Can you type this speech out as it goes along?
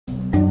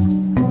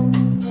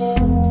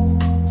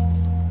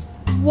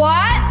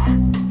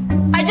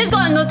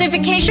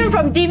notification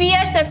from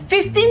DBS that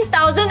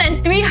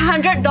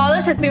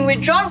 $15,300 has been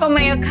withdrawn from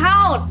my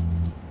account.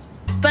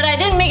 But I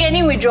didn't make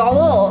any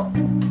withdrawal.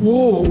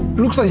 Whoa,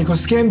 looks like you got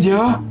scammed,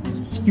 yeah?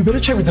 You better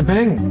check with the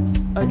bank.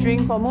 A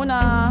drink for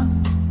Mona.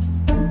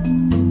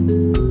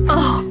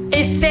 Oh,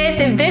 it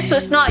says if this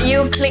was not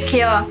you, click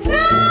here.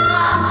 No!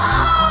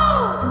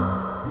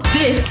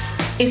 This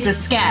is a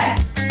scam.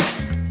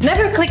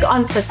 Never click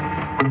on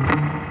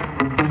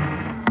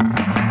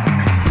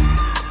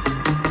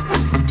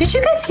Did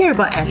you guys hear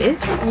about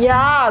Alice?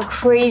 Yeah,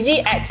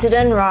 crazy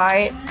accident,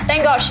 right?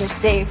 Thank God she's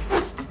safe.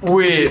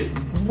 Wait,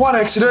 what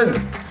accident?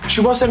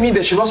 She WhatsApped me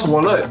that she lost her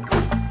wallet.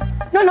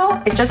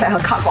 No, it's just that her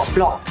card got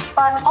blocked.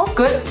 But all's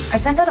good. I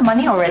sent her the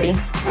money already.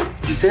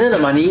 You sent her the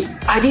money?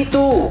 I did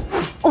too.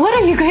 What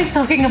are you guys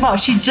talking about?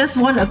 She just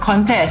won a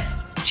contest.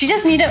 She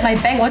just needed my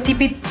bank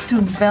OTP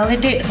to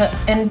validate her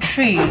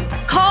entry.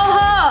 Call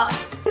her!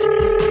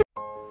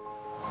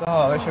 So,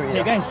 where should we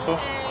eat? Hey guys, so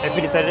have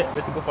you decided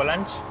where to go for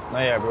lunch?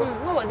 Not yet, bro.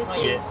 What about this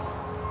place? Yes.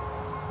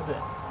 What's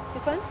that?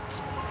 This one?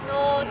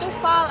 No, too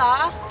far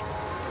lah.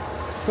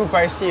 Too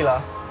pricey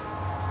lah.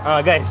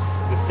 Guys,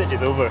 the search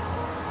is over.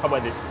 How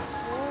about this?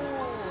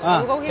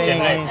 We'll go here.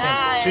 Can.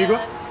 Should we go?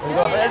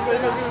 Let's go.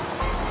 Let's go.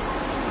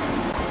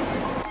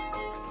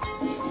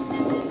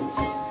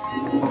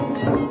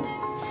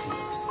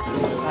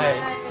 Hi.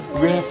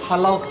 We have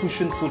halal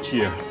fusion food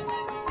here.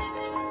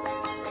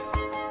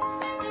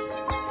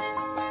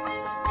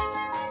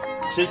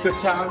 Take your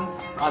time.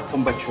 I'll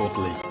come back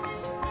shortly.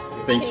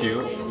 Thank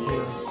you.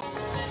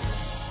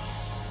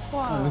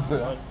 Wow. Looks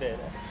good. Not bad.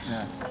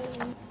 Yeah.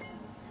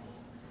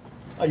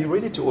 Are you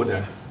ready to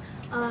order?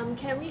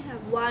 Can we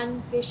have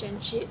one fish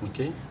and chips?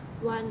 Okay.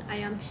 One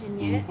ayam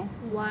penyet,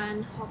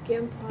 one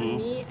Hokkien prawn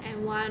mee,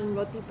 and one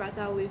roti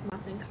prata with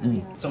mutton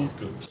curry. Sounds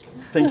good.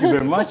 Thank you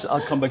very much.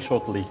 I'll come back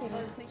shortly.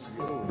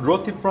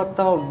 Roti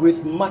prata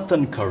with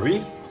mutton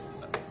curry.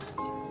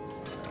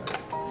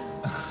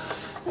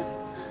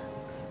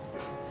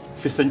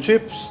 Fish and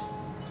chips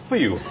for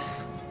you.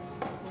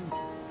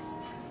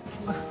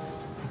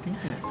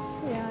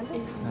 Yeah,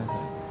 this.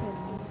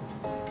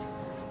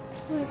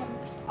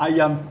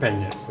 Ayam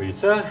penyet for you,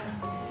 sir.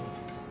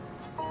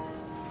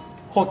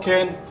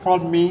 Hokkien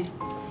prawn mee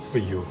for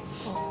you.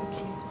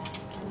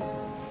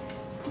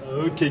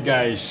 Okay,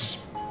 guys.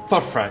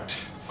 Perfect.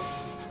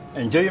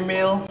 Enjoy your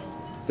meal.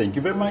 Thank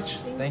you very much.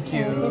 Thank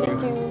you.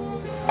 Thank you.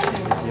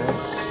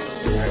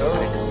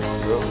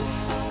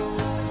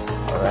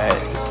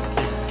 Alright.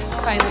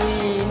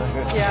 Finally.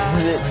 Yeah.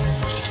 Is it?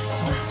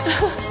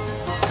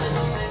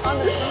 On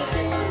the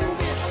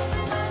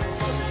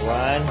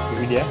One,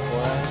 give it 1,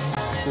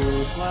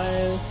 2,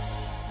 smile.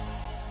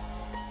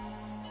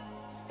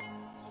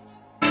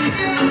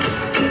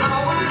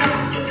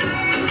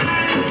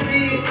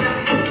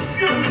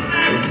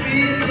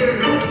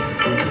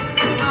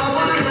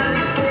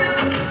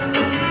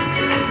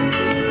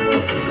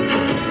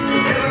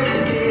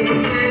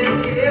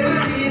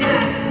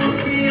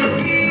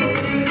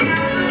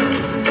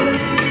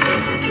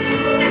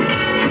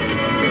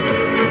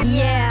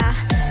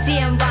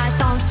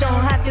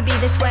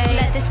 This way,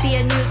 let this be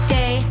a new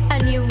day, a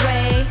new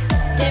way.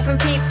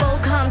 Different people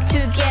come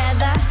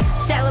together,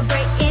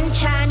 celebrate in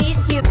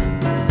Chinese New Year.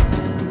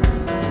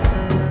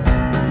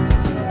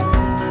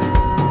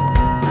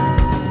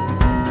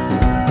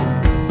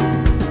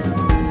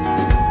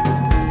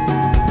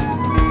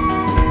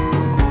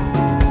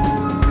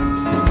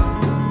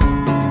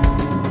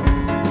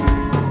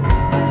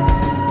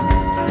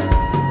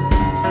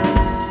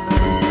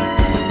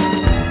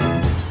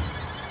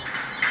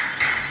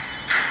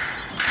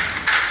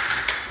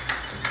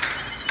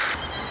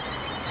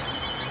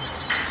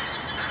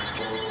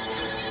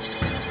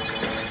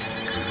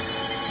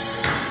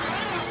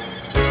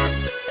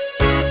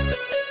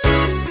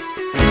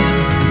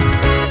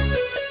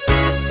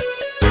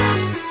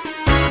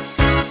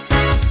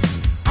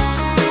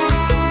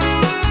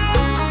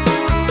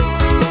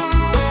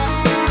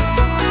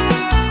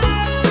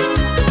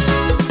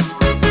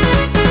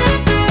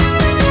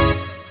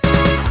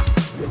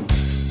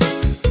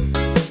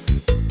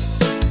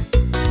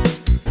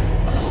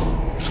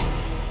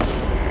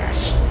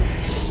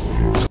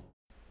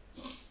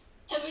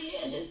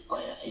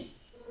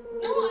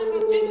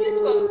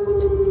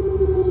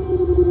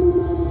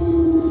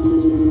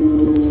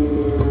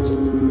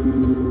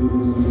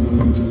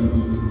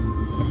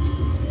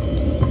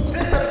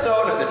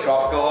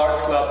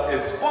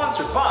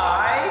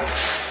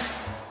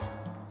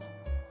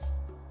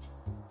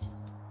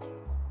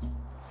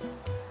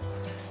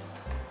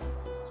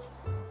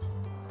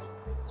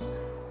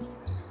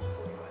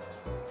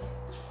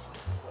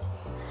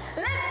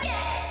 Let's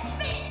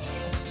get